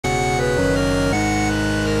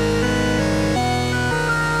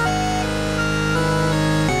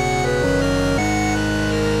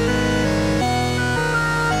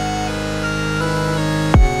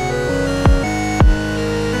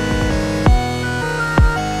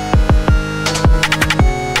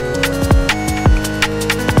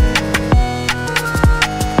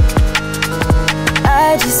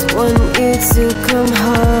come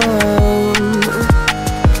home.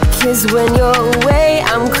 'Cause when you're away,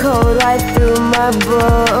 I'm cold right through my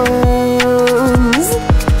bones.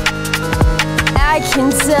 I can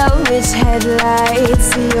tell which headlights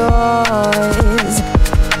are yours.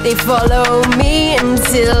 They follow me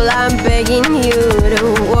until I'm begging you to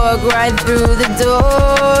walk right through the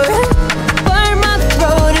door. Burn my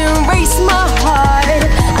throat and race my heart.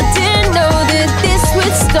 I didn't know that this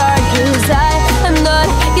would start, 'cause I am not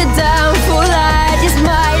your downfall. I just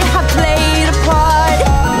might have played a part.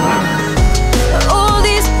 All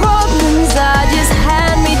these problems are just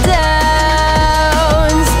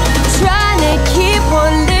hand-me-downs, trying to keep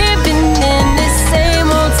on living in this same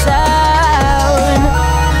old town.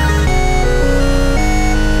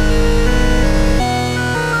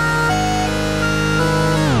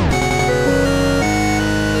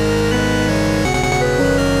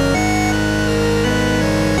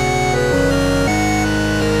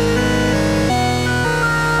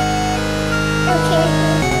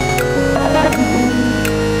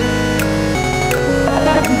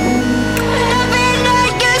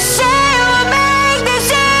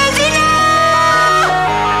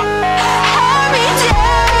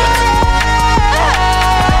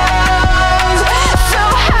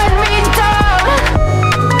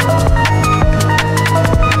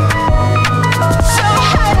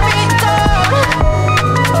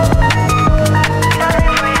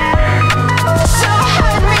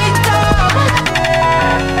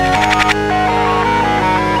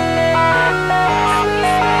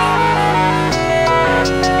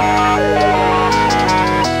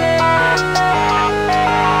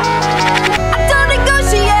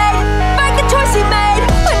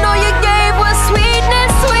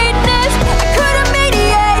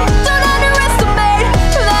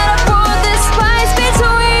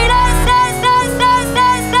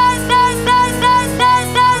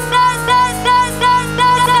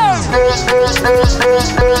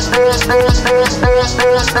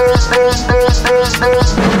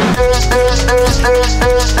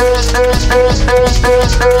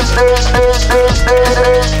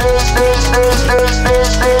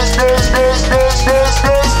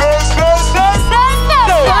 This